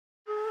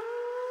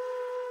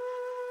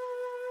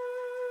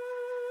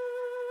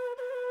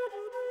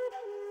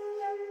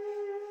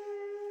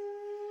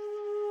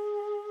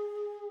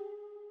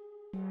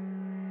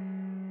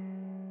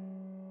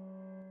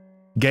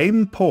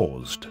Game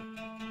paused.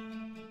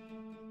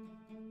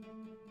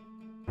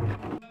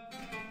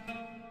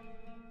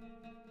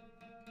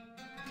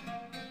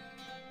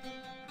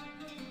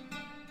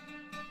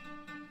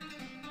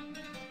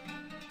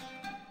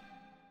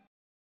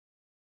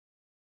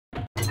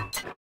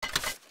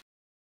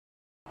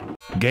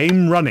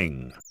 Game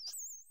running.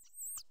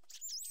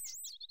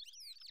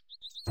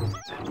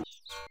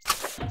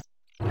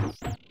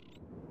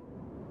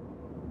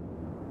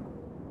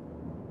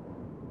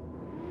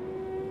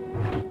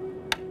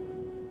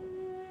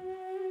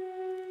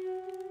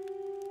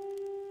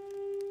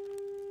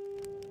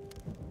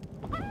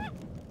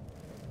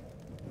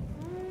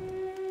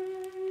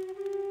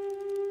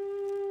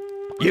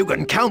 You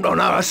can count on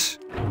us.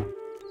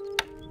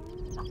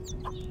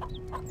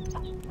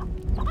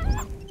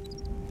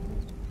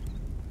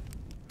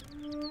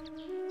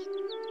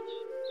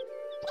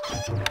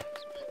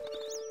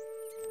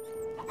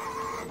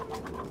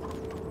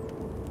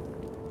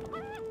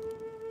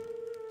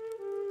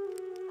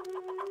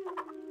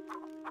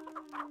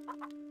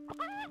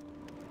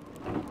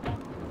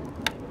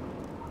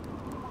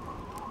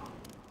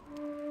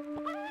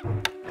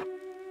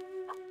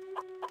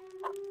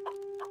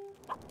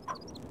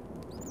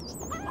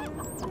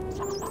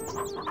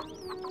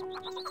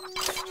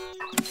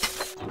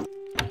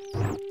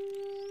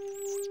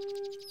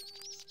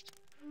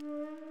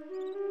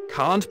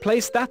 Can't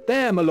place that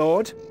there, my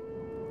lord.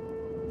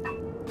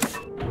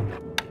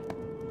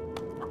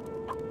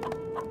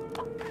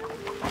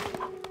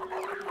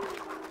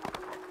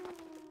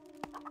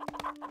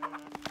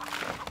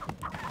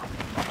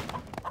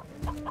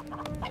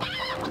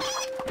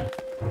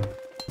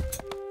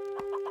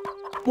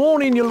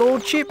 Warning, your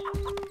lordship.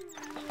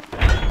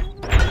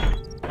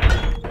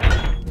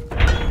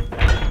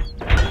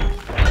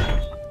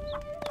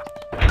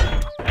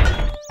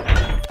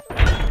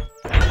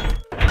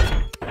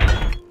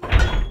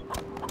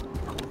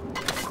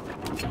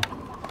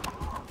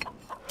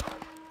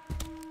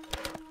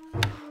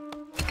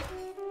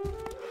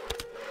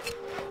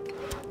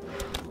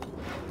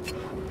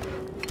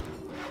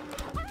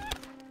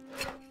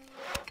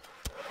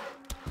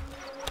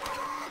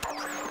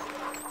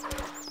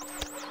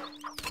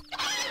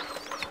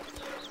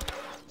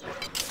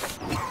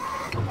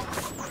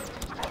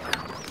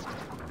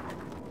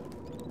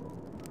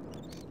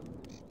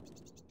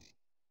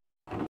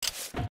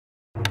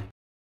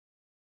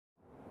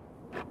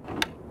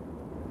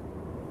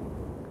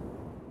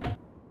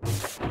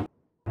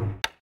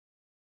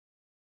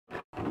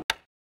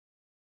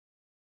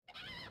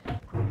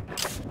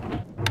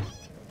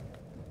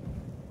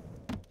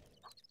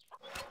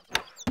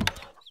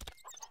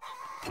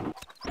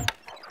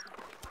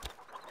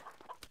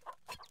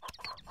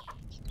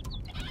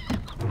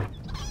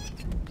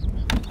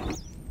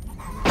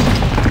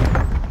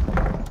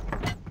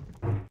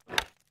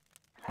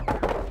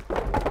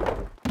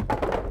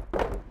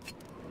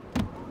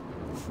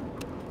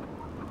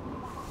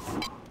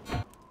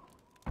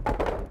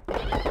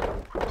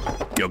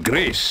 Your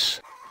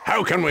Grace,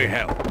 how can we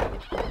help?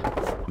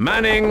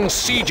 Manning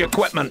siege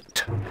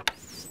equipment.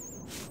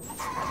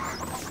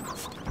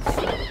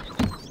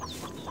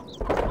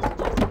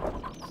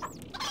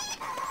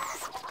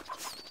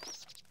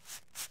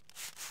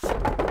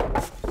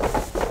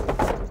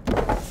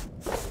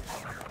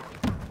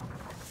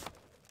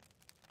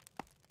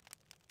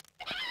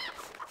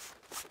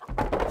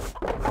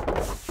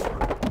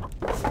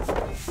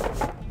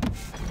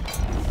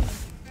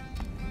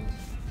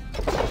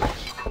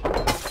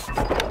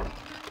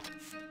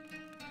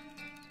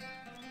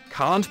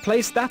 Can't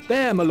place that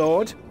there, my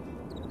lord.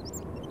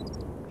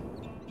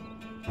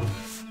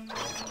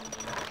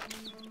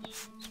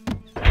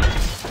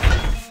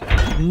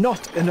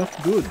 Not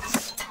enough goods.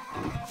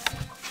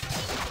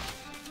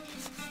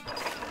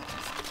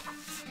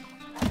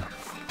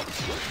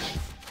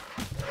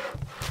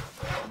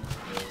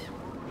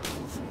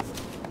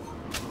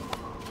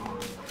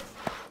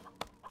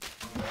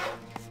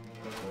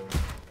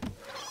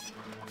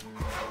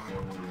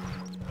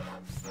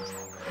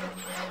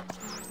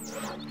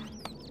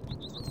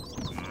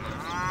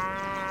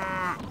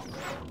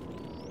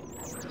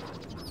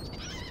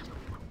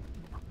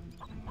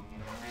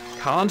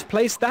 Can't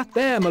place that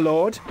there, my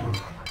lord.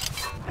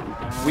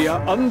 We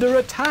are under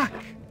attack.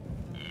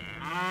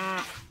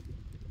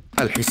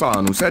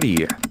 الحصان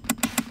سريع.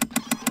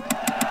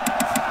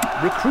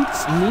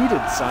 Recruits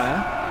needed,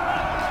 sire.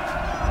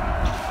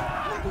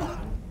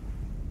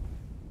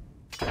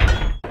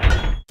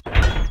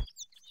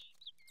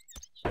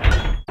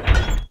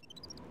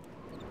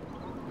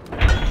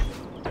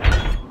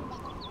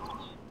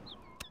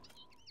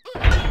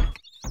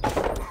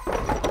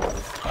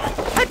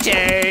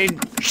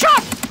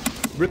 Shot!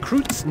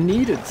 Recruits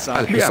needed, sire.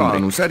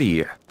 الحصان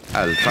سريع.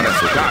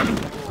 الفرس تعدو.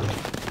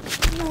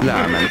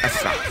 لا من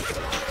أسرع.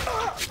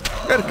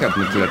 اركب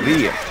مثل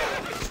الريح.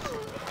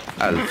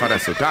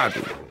 الفرس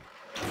تعدو.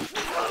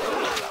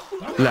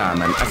 لا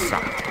من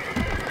أسرع.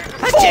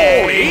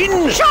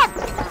 Falling! Shot!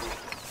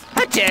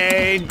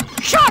 Attain!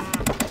 Shot!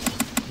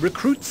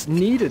 Recruits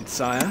needed,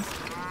 sire.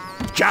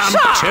 Jump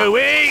to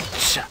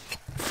it!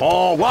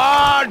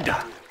 Forward!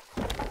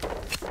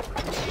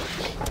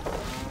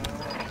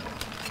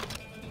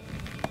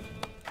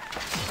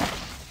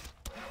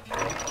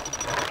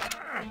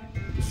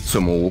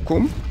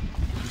 سموكم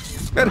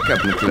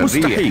اركب مثل الريح.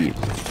 مستحيل.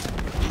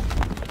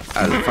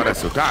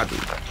 الفرس تعدو.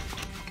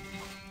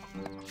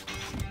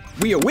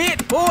 We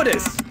await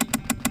orders.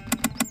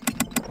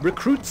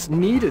 Recruits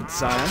needed,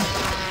 sire.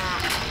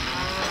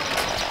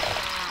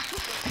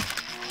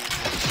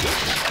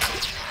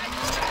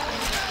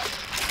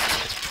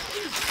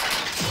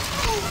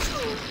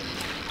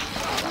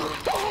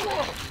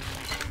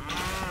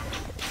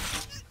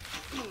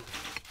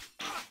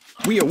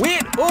 We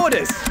await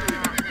orders.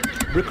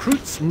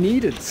 Recruits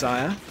needed,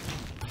 sire.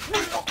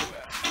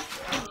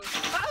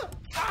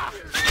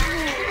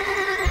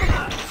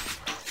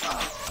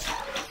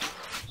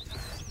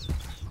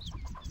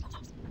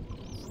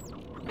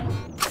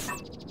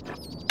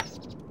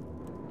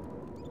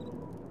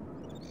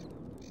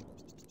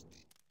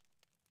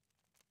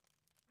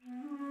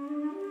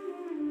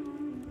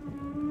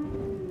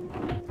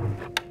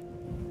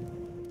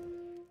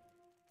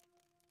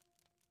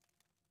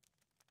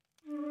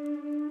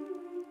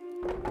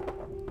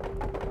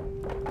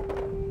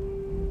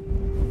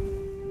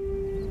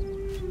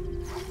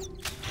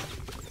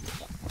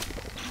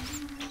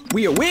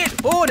 We await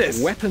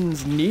orders! Weapons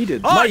needed.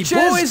 Archers,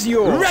 my bow is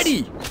yours!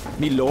 Ready!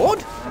 Me lord?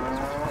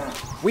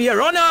 We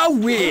are on our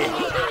way!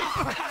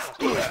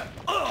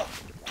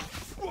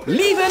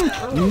 Leaving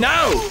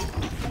now!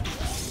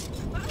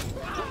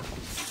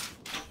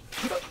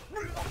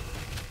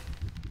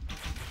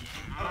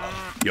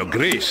 Your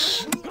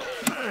Grace.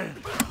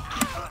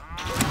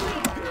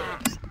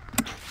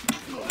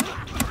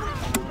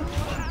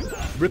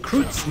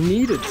 Recruits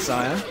needed,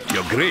 sire.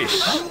 Your Grace.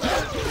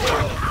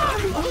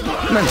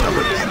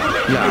 ننتظر.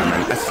 لا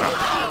من أسرع.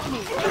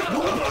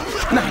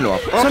 نحن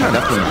أبطال.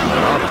 سندخل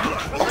المرابط.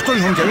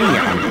 اقتلهم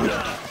جميعا.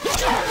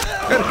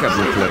 اركب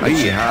مثل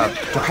الريح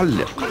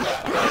تحلق.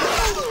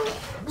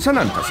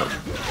 سننتصر.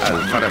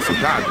 الفرس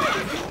تعدو.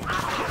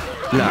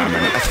 لا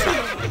من أسرع.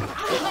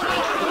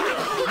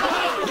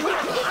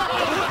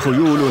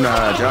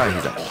 خيولنا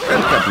جاهزة.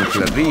 اركب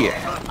مثل الريح.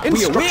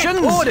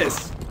 Instructions! Orders!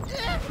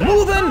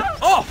 Moving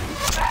off!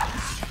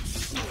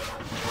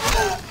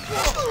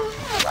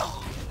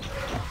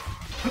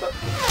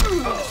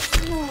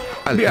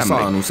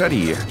 الحصان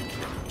سريع.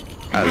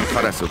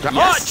 الفرس تعدو.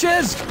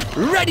 Archers,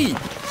 ready!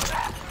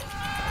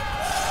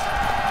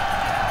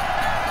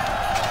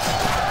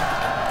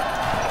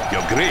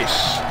 Your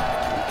Grace.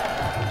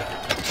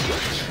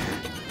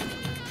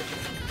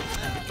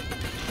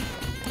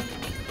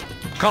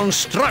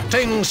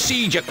 Constructing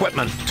siege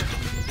equipment.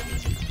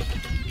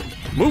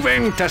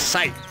 Moving to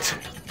site.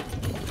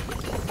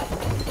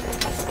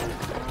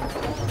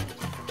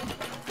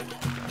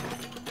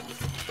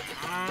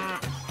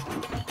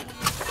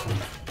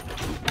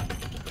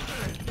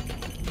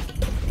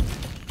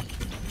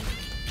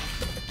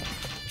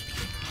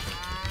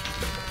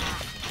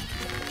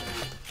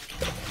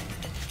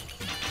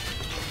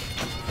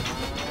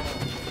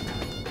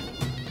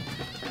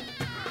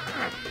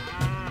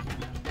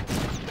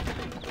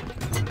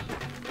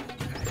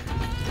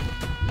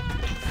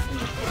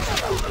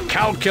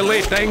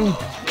 Calculating,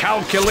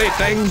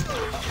 calculating,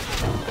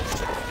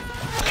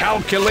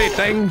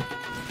 calculating.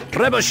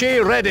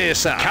 Trebuchet ready,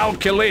 sir.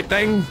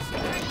 Calculating.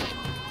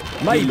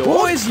 My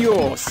bow is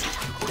yours.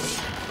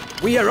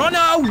 We are on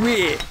our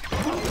way.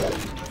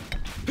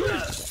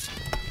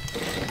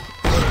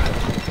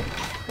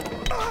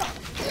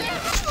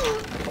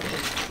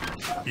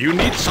 You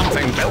need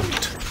something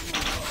built.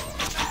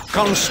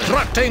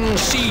 Constructing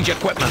siege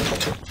equipment.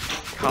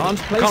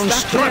 Can't place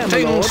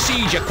Constructing that there,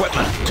 siege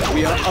equipment.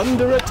 We are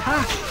under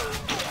attack.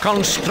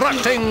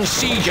 Constructing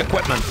siege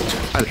equipment.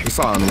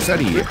 الحصان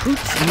سريع.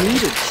 Recruits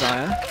needed,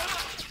 sire.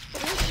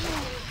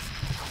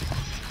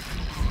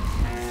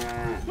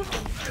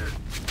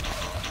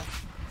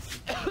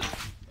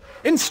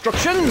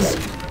 Instructions!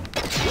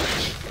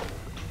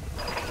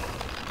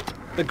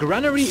 The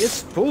granary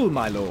is full,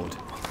 my lord.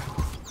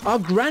 Our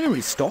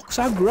granary stocks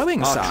are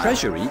growing, sire. Our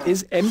treasury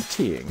is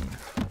emptying.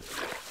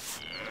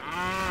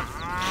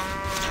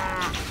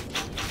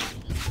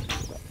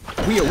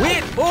 We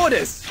await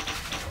orders!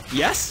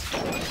 Yes?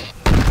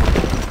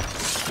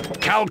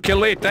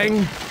 Calculating.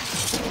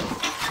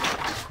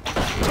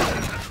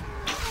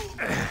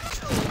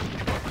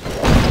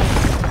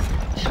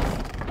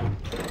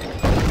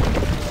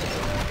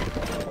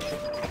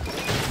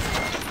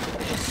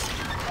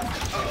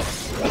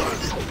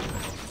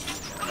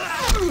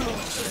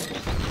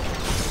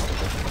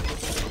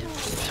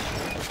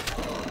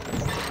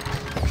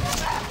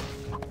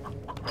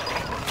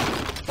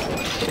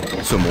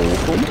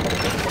 سموكم.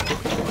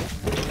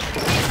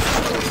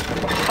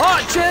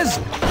 Archers,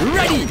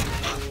 ready!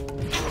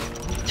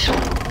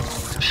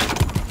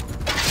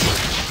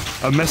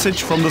 A message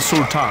from the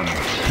Sultan.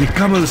 The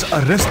camels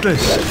are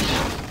restless.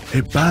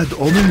 A bad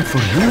omen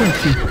for you, I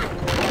think.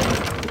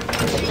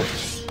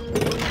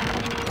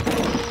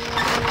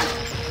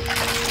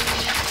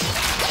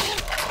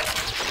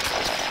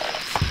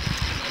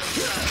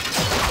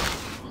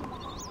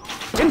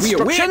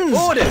 Instructions. We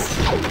await orders.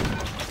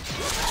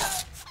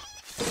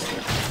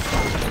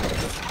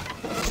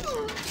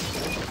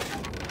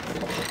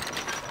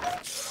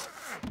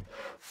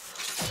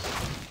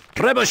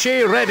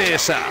 Trebuchet ready,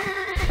 sir.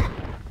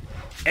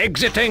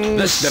 Exiting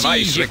the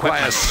device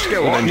requires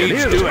skill and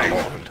needs doing.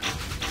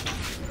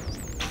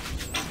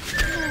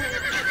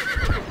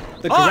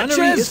 The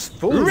granary is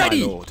full,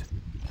 ready. My lord.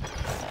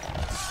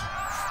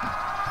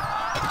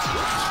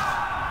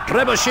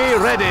 Trebuchet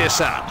ready,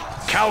 sir.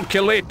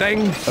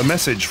 Calculating. A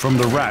message from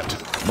the rat.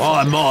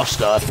 My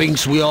master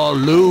thinks we are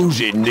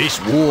losing this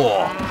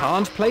war.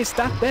 Can't place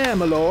that there,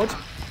 my lord.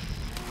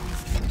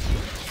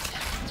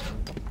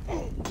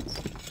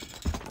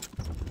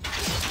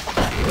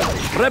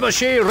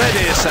 Trebuchet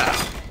ready, sir.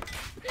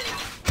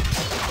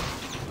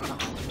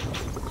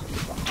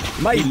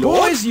 My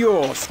lord is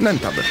yours.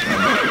 ننتظر.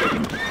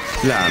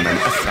 لا من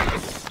أسرع.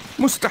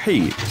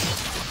 مستحيل.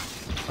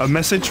 A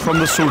message from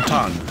the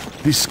Sultan.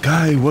 The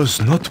sky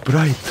was not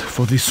bright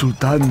for the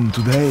Sultan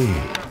today.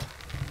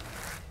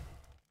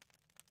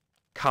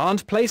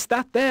 Can't place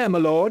that there, my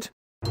lord.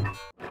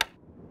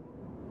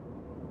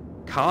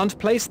 Can't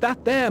place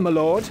that there, my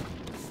lord.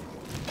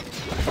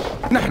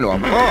 نحن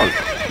أبطال.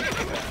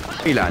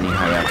 إلى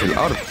نهايات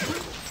الأرض.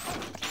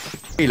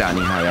 إلى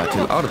نهايات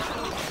الأرض.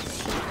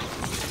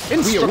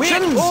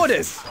 Instructions.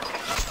 Orders.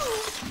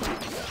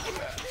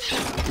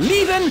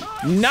 Leaving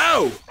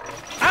now.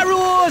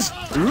 Arrows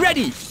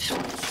ready.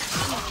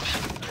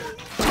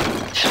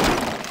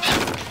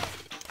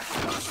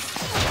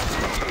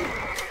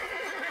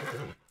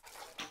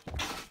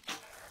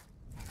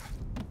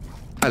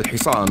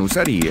 الحصان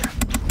سريع.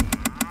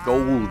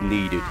 Gold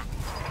needed.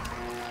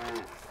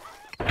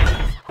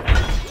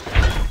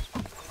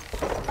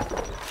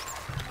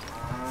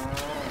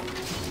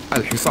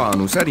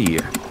 الحصان سريع.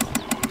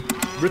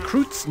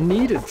 Recruits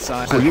needed,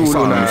 sire.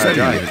 خيولنا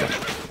جاهزة.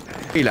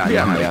 إلى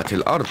نهايات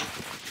الأرض.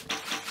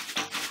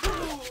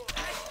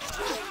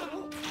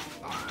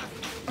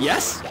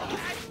 Yes.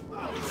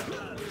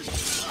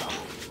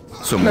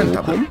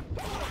 سموكم.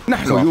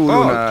 نحن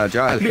خيولنا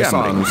جاهزة.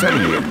 الحصان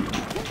سريع.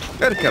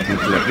 اركب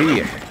مثل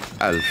الريح.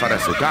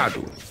 الفرس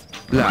تعدو.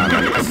 لا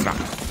من أسرع.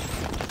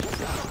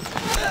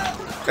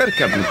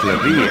 اركب مثل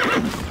الريح.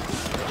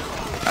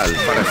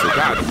 الفرس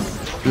تعدو.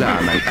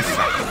 لا من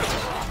أسرع.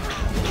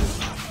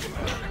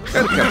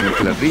 اركب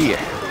مثل الريح.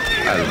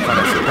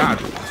 الفرس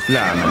تعدو.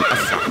 لا من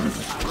أسرع.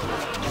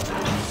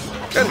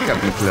 اركب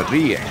مثل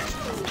الريح.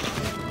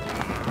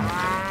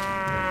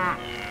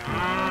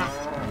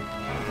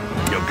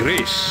 Your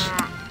Grace.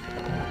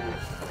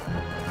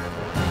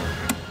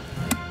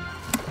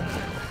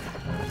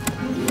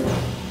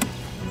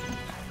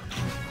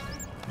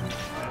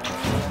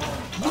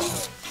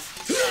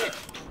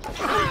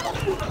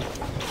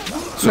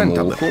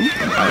 سموكم.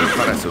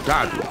 الفرس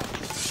تعدو.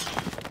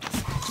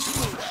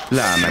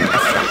 لا من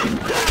أسرع.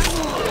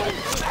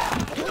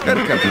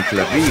 اركب مثل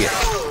الريح.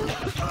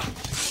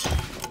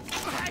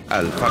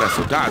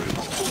 الفرس تعدو.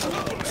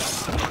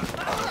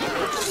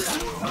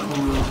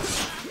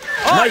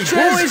 My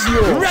boys,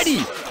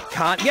 ready.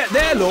 Can't get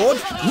there, lord.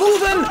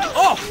 Moving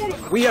off.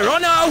 We are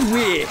on our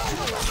way.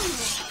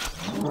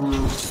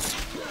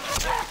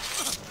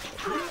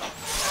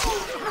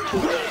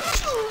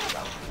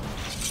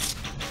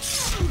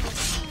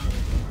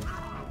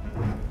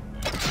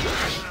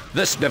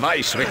 This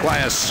device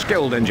requires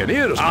skilled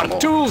engineers. Our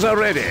tools are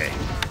ready.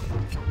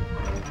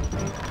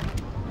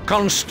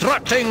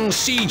 Constructing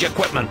siege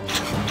equipment.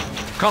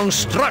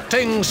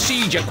 Constructing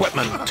siege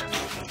equipment.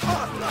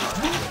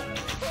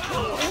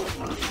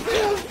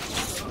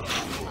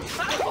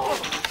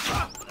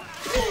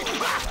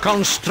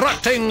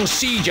 Constructing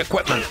siege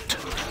equipment.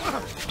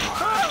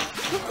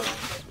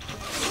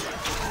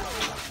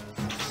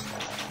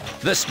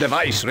 This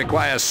device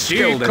requires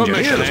skilled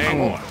engineers.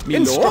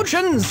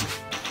 Instructions.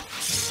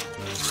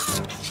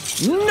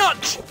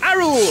 Not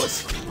arrows.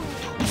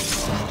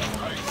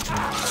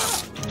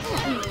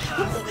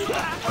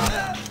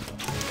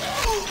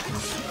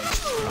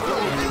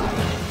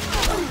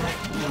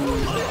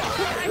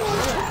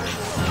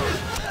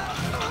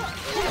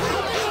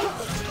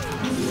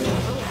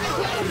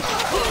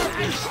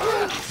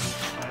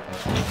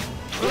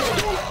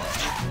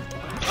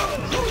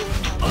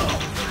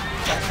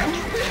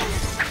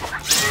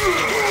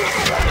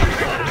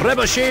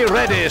 Trebuchet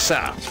ready,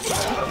 sir.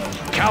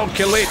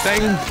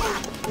 Calculating.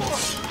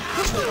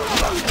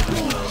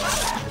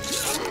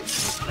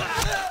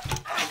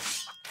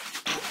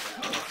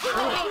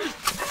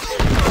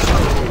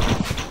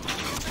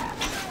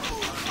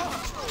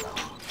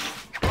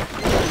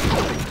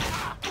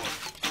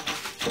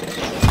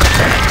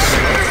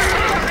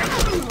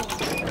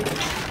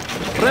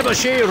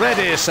 Trebuchet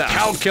ready, sir.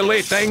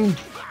 Calculating.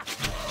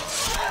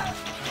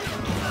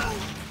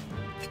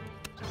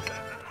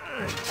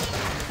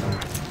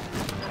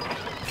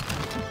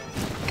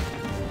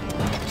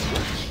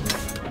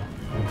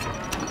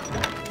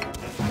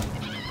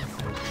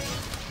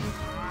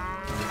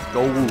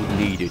 Gold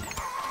needed.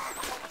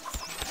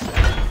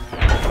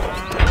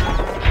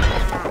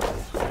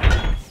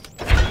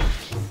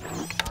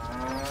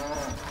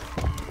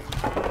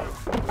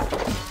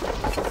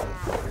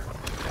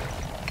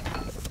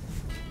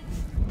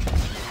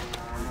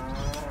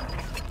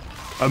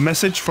 A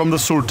message from the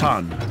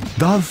Sultan.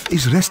 Dove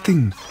is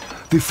resting.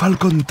 The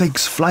falcon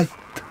takes flight.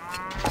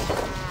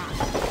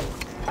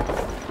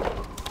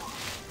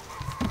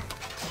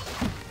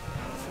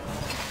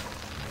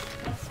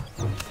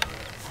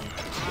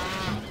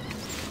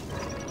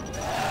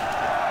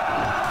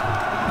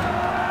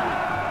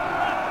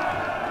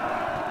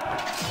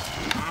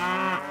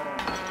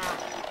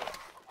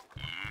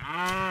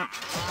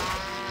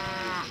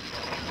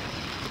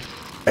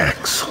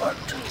 Excellent.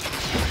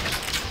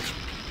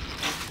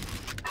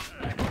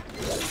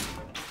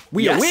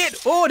 We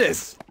await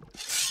orders.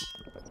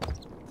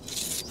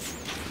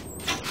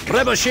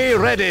 Trebuchet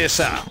ready,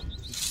 sir.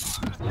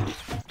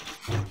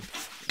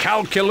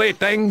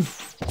 Calculating.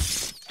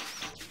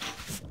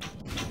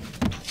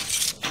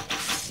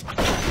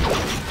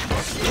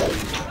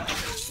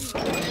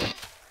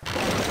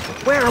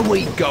 Where are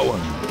we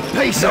going?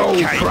 Piece of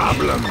cake. No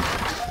problem.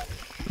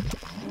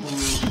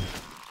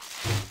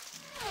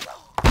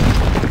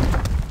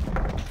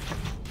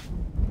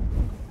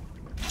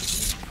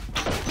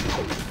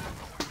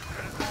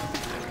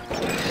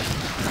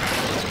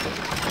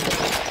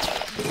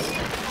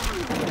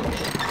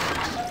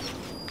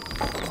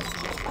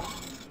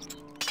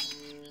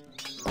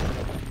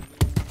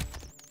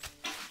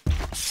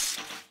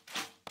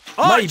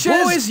 My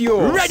boy's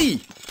yours.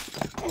 Ready.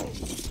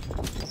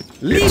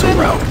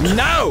 Leaving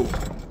now.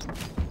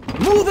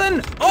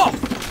 Moving off.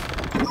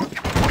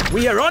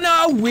 We are on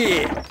our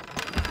way.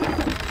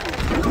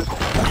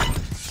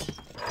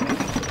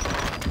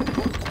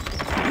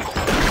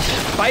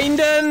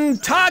 Finding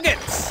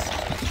targets.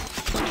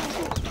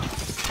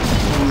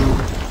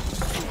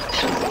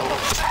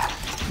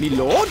 Me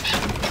lord.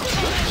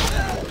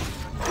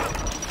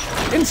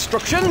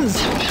 Instructions.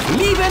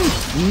 Leaving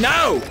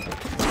now.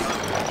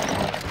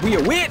 We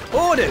await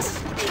orders.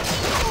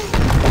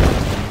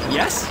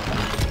 Yes?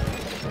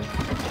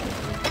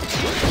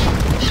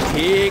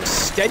 Take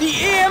steady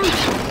aim.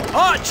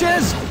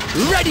 Archers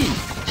ready.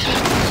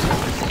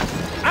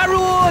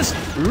 Arrows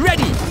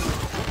ready.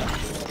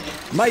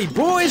 My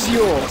bow is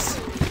yours.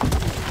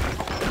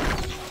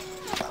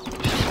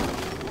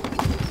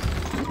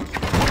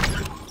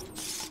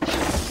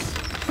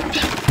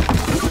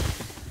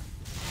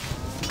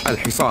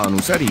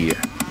 الحصان سريع.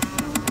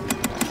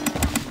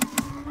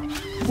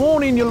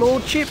 Morning, your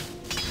lordship.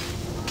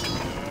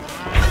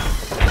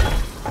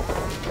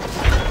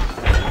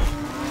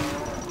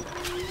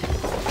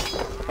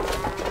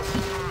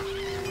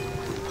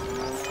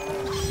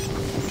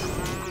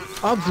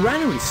 Our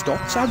granary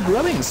stocks are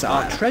growing,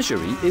 sire. Our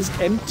treasury is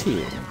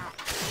emptying.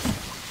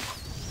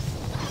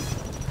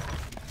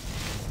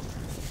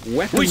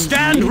 Weapons we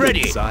stand needed,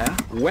 ready, sire.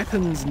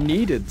 Weapons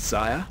needed,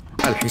 sire.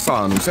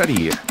 الحصان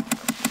سريع.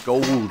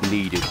 Gold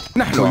needed.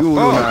 نحن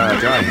خيولنا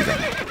جاهزة.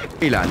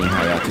 إلى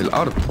نهايات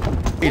الأرض.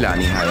 إلى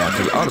نهايات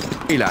الأرض.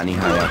 إلى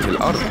نهايات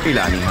الأرض.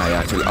 إلى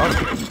نهايات الأرض.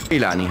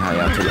 إلى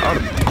نهايات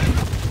الأرض.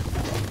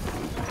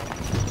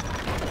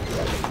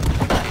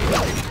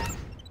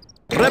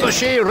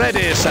 Trebuchet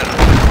ready, sir.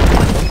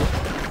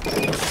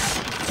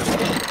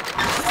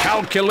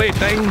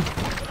 Calculating.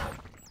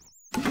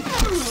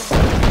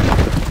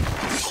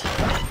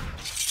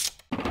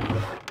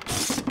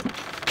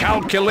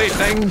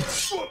 Calculating.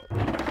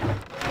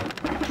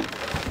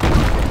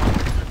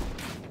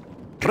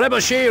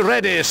 Trebuchet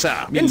ready,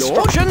 sir.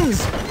 Instructions!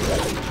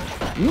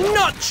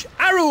 Notch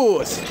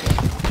arrows!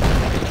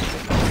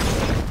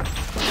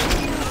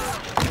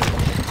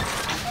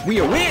 We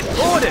await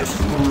orders!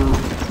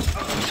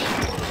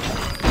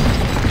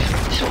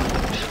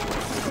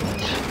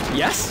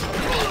 Yes?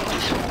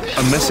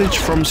 A message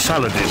from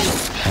Saladin.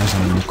 As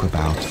I look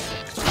about,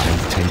 I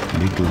take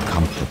little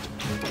comfort.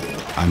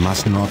 I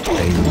must not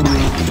fail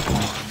my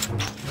people.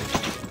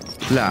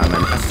 لا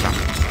من أسرع.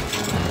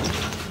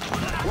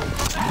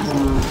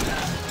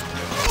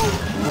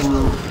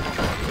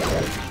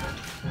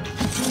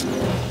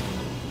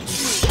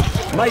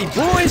 My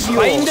boys,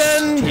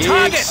 finding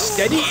target.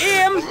 Steady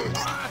aim.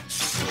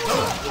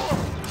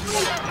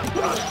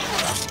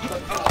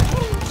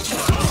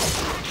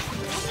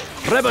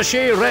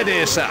 Trebuchet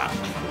ready, sir.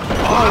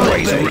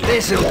 Always,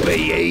 this'll be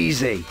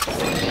easy.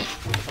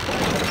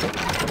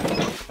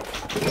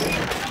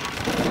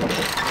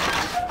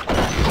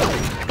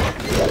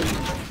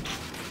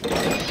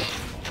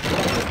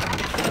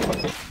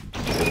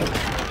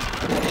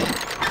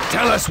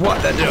 Tell us what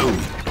to do.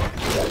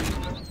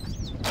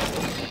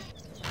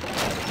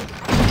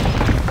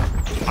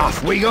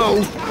 Off we go.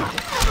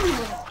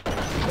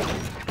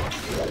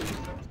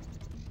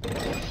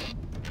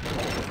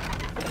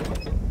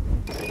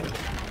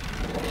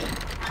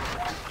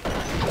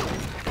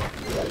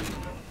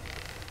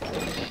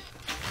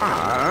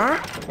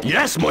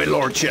 Yes, my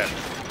lordship.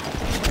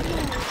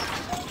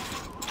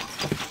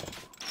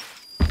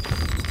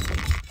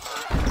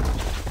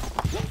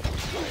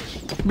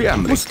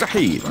 بأمرك.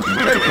 مستحيل.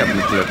 اركب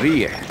مثل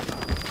الريح.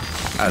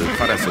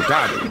 الفرس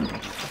تعدو.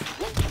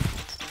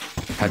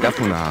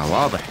 هدفنا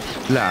واضح.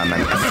 لا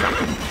من أسرع.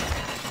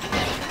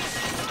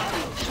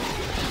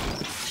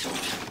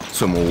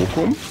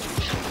 سموكم.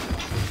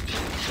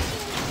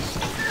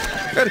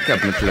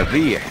 اركب مثل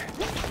الريح.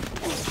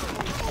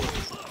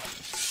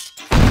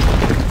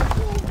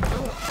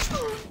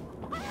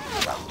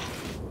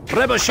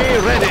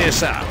 Trebuchet ready,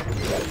 sir.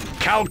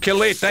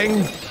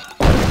 Calculating.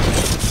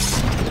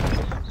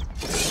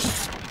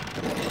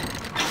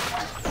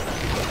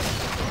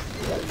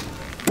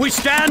 We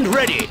stand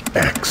ready.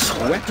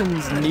 Excellent.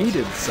 Weapons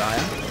needed,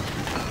 sire.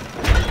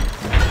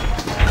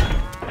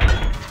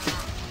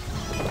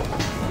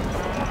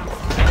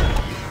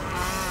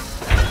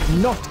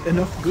 Not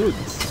enough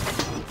goods.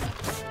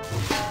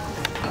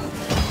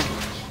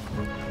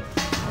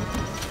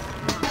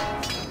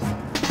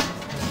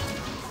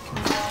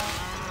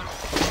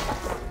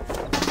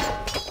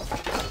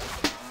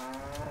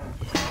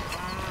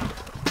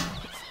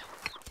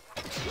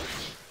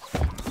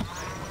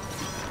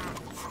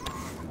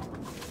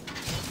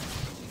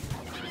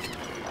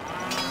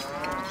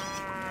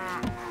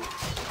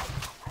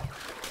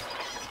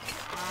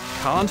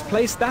 Can't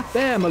place that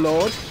there, my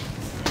lord.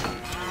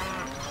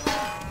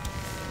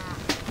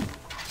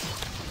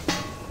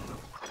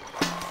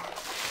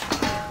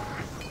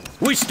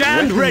 We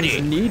stand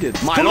ready.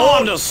 Needed. My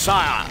lord,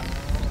 sire.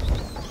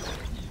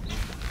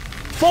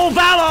 For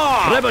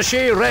valor!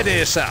 Trebuchet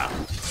ready, sir.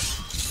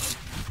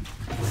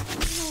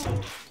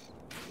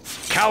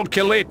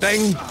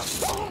 Calculating.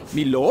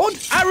 Me lord,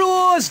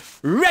 arrows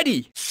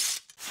ready.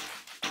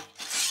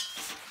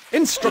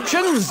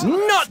 Instructions,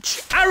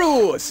 notch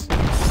arrows.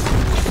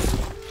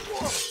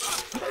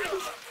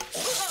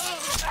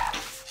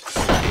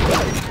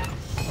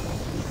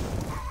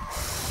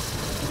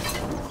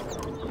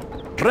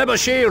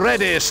 Trebuchet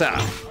ready, sir.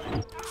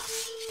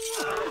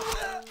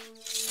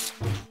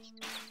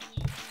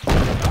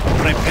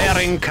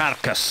 Preparing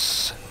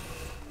carcass.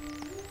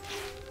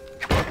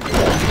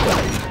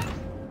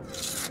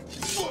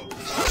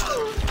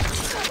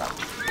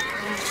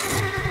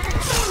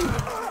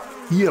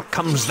 Here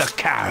comes the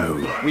cow.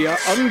 We are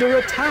under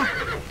attack.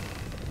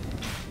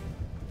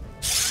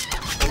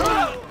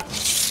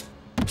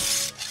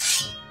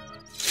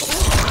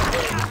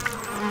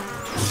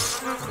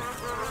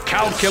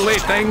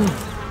 Calculating.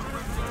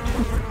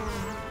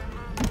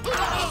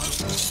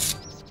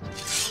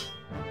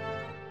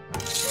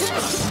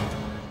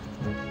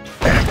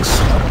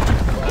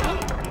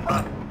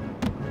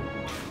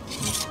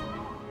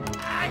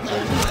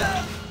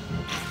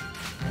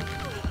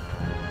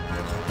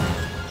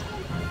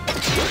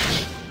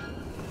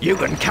 You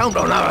can count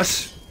on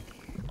us.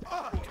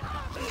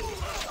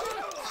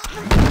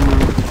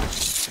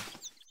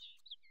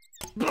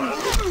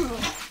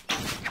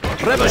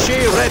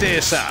 Trebuchet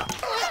ready, sir.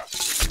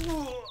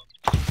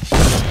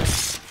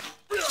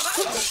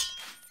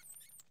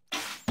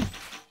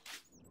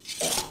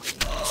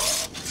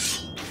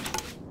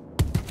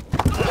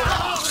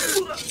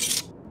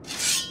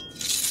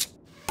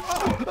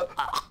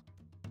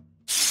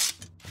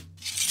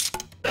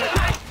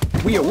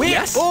 We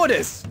await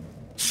orders.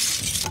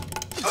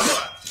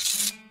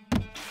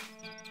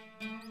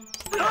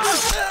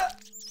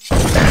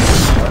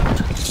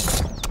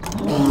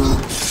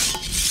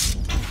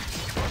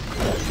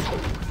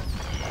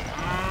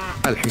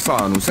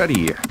 الحصان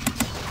سريع.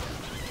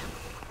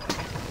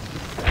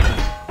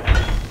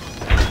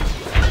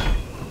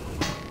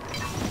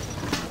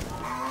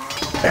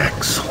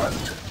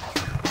 Excellent.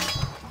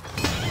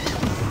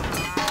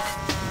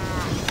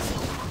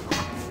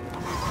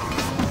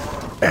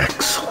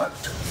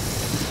 Excellent.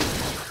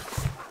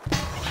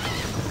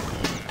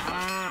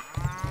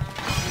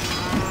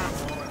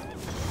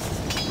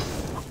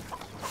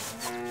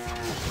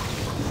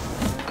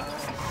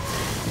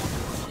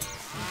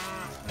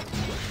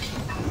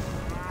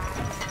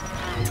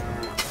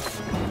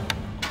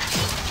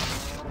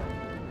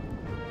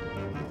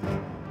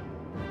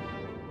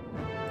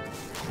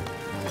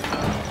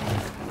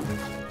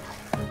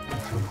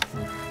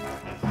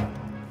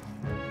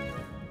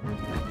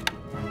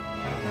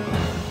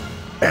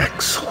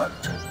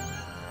 Excellent.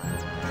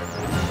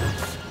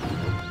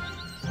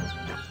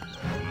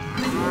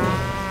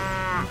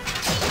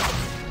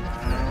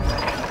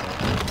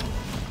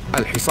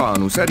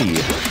 الحصان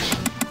سريع.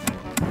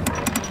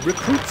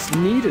 Recruits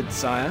needed,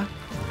 sire.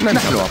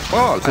 نحن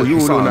أبطال.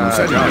 خيولنا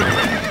سريع.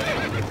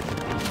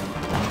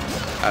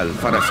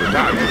 الفرس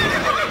تعدو.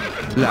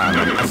 لا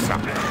من أسرع.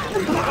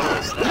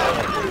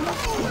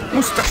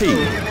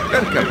 مستحيل.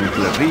 اركب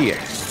مثل الريح.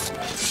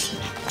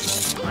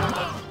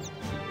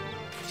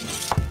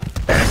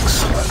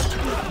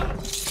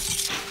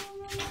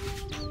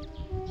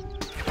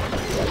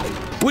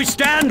 We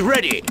stand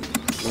ready.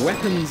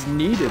 Weapons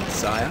needed,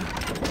 sire.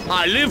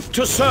 I live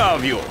to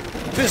serve you.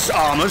 This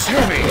armor's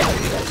heavy.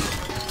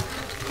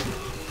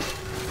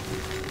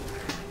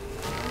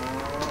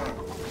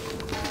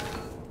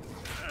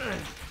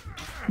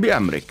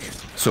 بأمرك.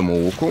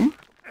 سموكم.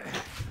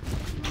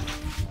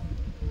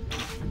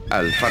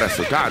 الفرس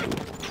تعدو.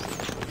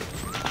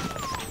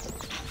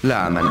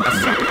 لا من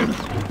أسرع.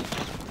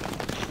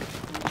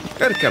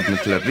 اركب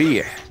مثل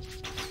الريح.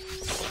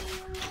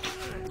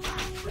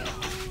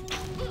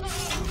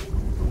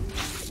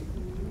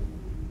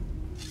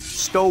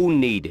 Stone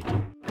needed.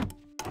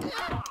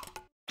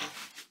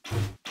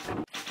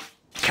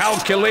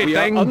 Calculating. We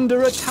are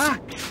under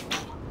attack.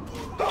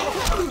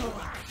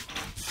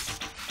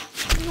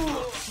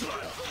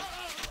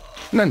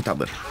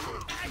 ننتظر.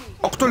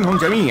 اقتلهم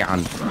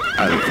جميعا.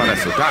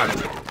 الفرس تعدو.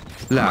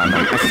 لا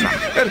من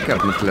أسرع.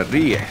 اركب مثل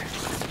الريح.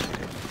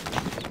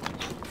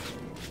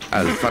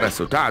 الفرس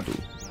تعدو.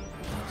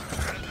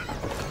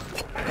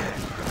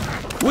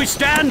 We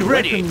stand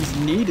ready. Weapons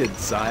needed,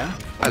 sire.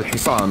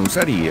 الحصان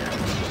سريع.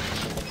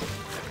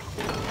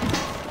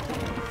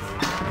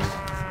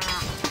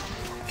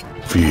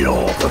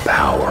 Feel the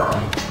power.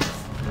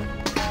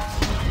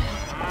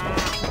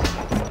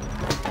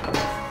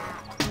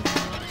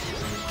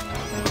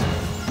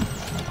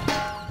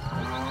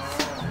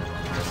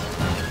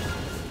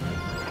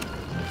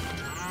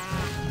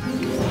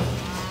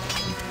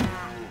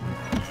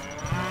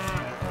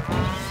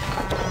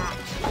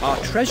 Our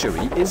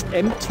treasury is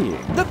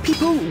emptying. The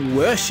people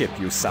worship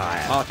you,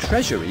 sire. Our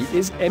treasury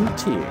is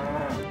emptying.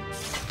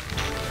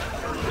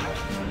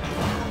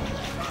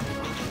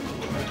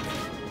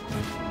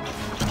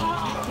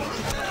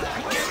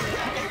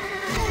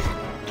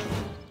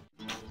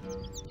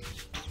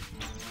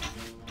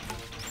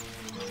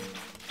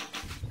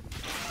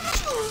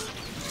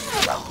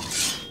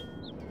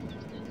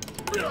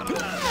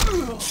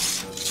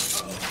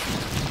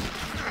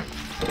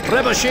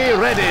 Trebuchet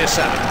ready,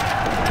 sir.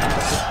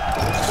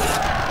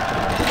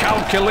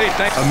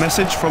 Calculating. A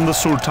message from the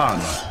Sultan.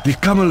 The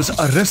camels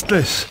are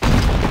restless.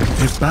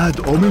 A bad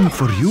omen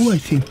for you, I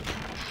think.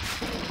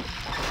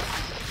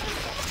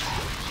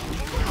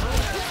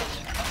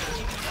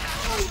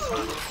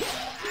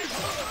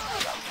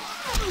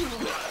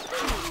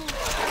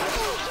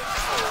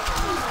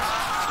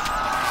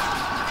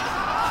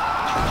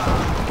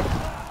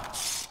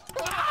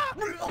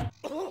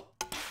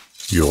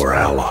 Your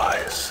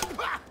allies.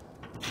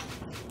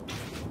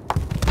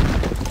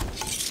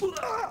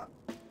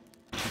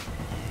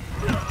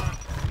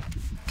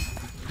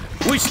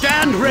 We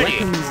stand ready.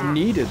 Weapons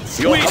needed,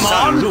 sire. We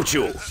salute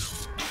you.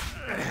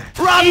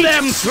 Run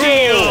them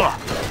through.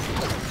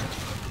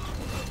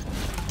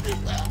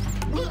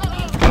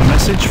 A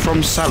message from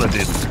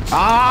Saladin.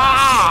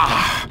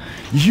 Ah!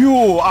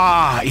 You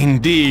are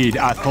indeed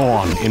a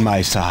thorn in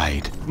my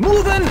side.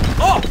 Moving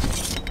up!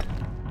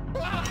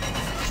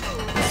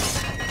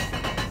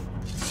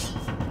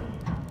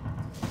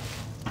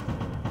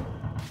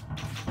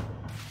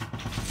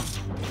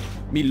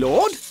 Me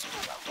lord?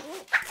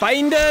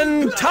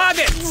 Finding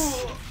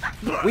targets!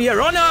 We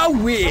are on our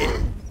way!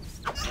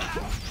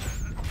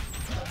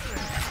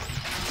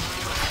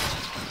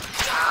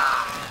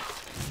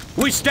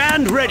 We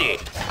stand ready.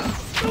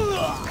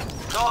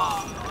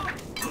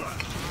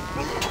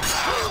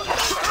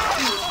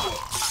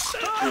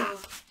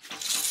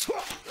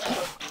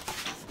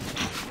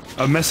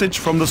 A message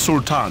from the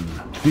Sultan.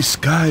 The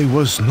sky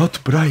was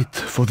not bright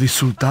for the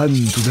Sultan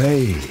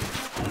today.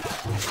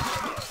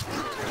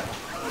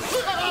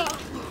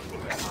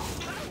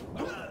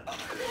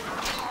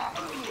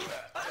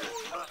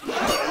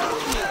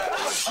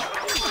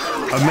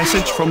 A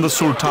message from the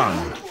Sultan.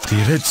 The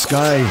red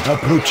sky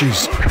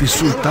approaches the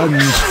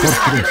Sultan's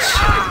fortress.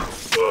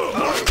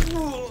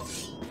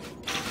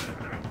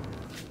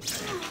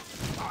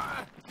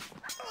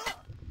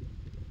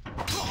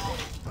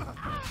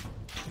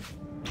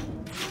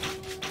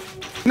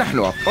 نحن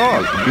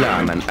أبطال.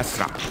 لا من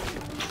أسرع.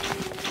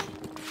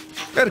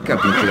 اركب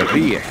مثل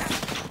الريح.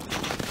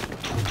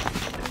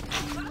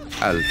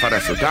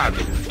 الفرس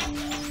تعدو.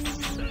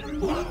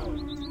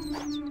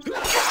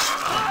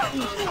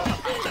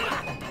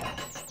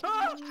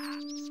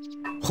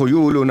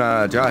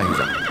 خيولنا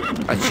جاهزة.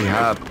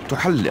 الشهاب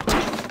تحلق.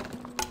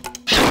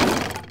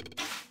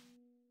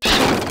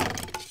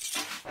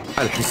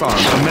 الحصان.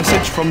 A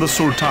message from the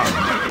Sultan.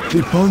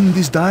 The pond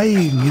is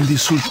dying in the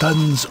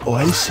Sultan's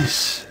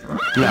oasis.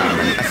 لا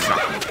من أسرع.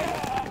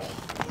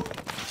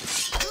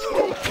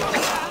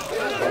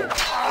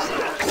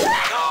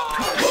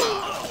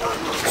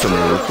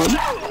 سموكم.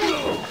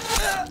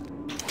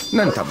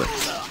 ننتظر.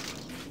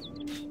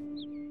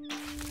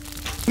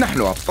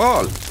 نحن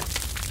أبطال.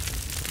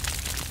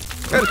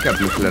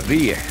 اركب مثل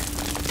الريح.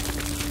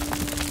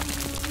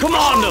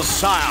 Commander,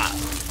 sire.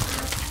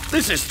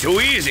 This is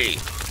too easy.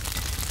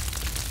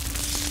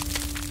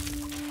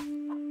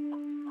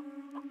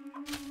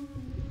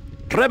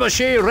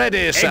 Trebuchet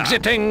ready, sir.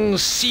 Exiting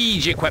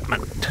siege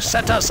equipment.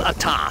 Set us a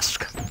task.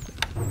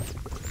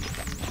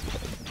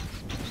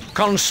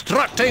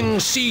 Constructing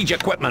siege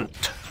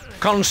equipment.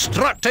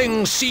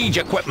 Constructing siege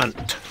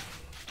equipment.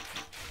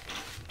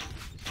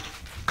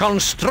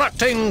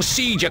 Constructing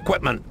siege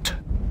equipment.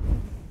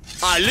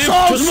 I live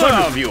to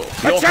serve you.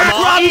 Your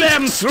command. Run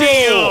them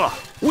through.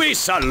 We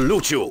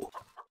salute you.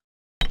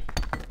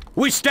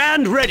 We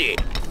stand ready.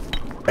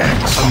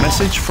 A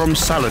message from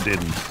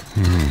Saladin.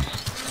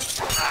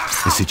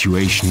 The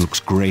situation looks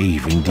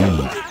grave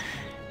indeed.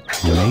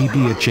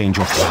 Maybe a change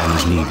of plan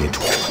is needed.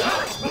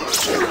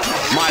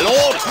 My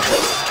lord.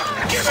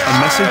 A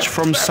message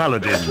from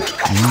Saladin.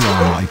 You are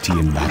mighty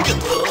in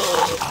battle,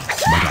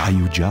 but are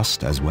you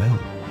just as well?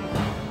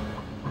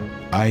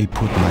 I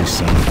put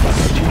myself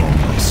at your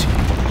mercy.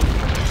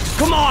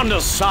 command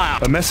us, sire.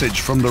 A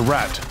message from the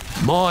rat.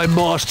 My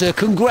master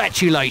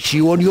congratulates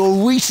you on your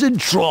recent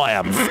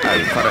triumph.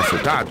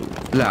 الفرس تعدو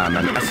لا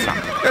من أسرع.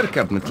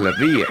 اركب مثل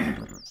الريح.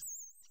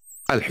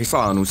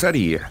 الحصان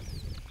سريع.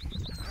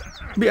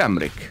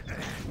 بأمرك.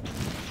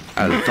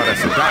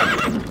 الفرس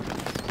تعدو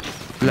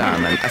لا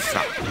من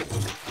أسرع.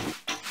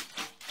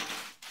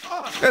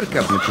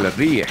 اركب مثل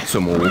الريح.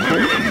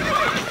 سموكم.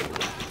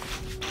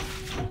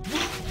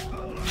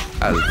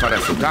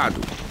 الفرس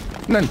تعدو.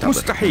 ننتظر.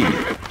 مستحيل.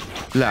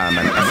 لا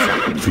من أسرع.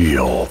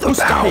 Feel the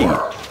مستحيل.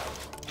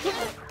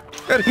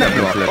 اركب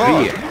مثل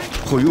الريح.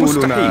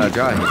 خيولنا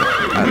جاهزة.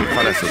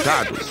 الفرس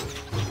تعدو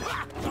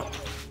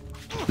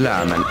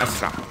لا من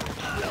أسرع.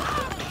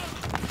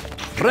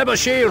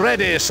 Trebuchet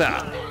ready, sir.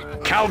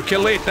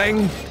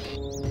 Calculating.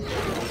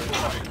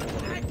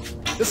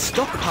 The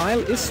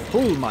stockpile is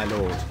full, my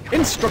lord.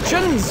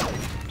 Instructions!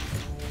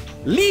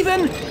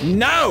 Leaving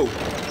now!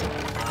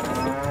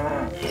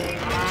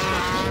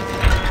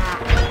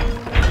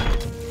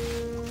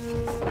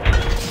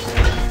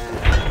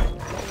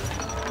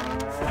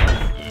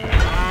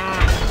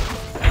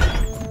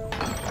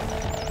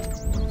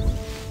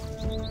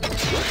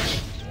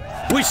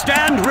 We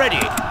stand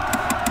ready.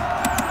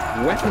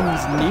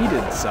 Weapons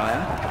needed,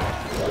 sire.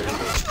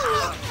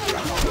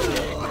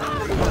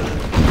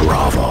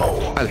 Bravo.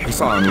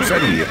 الحصان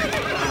سريع.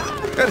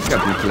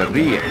 اركب مثل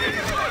الريح.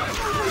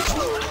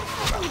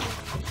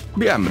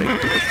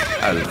 بأمرك.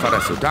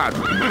 الفرس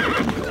تعدو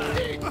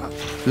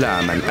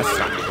لا من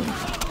أسرع.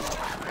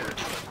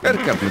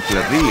 اركب مثل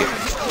الريح.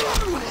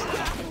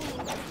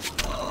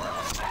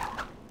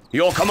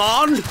 Your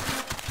command?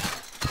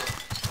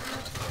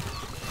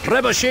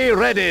 Trebuchet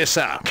ready,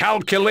 sir.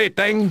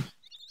 Calculating.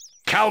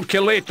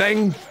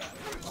 Calculating.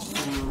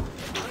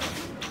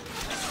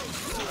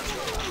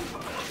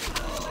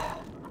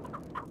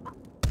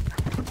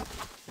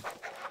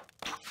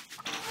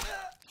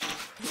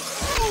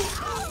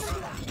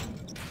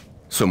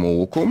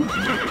 سموكم.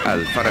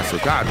 الفرس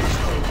تعدو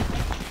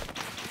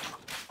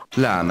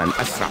لا من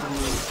أسرع.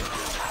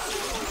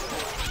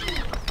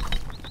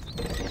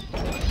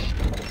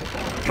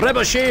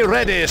 Trebuchet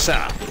ready,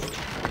 sir.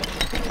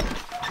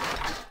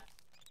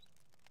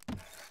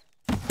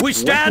 We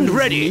stand Weapons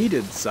ready.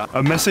 needed, sire.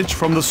 A message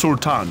from the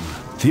Sultan.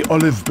 The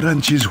olive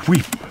branches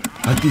weep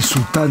at the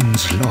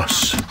Sultan's loss.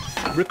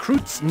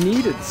 Recruits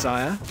needed,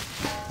 sire.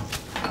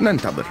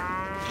 ننتظر.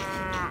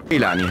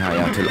 إلى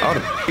نهايات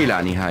الأرض.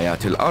 إلى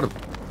نهايات الأرض.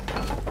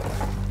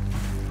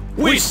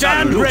 We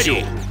stand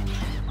ready.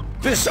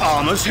 This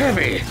armor's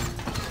heavy.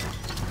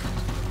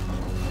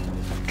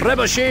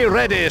 Trebuchet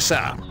ready,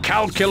 sir.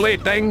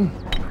 Calculating.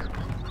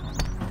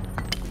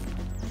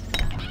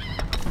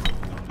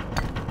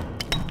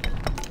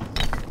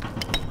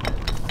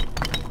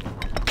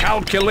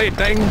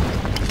 Calculating.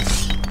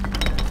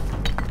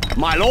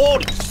 My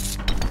lord.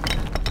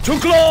 To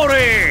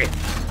glory.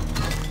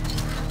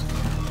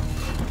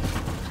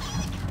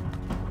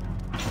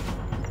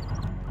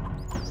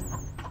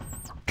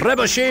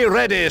 Trebuchet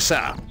ready,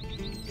 sir.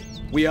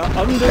 We are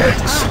under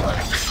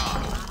attack.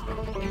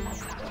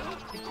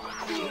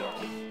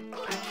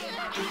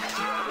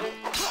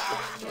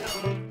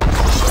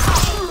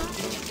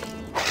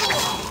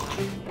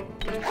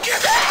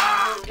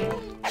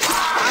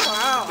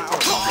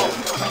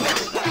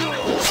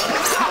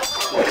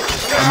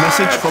 A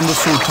message from the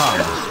Sultan.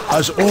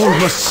 As all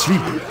must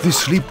sleep the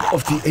sleep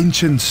of the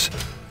ancients,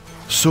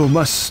 so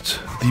must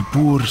the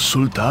poor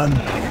Sultan.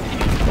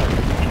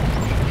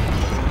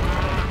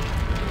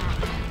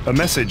 A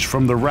message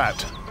from the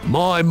rat.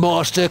 My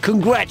master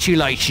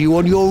congratulates you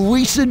on your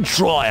recent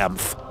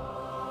triumph.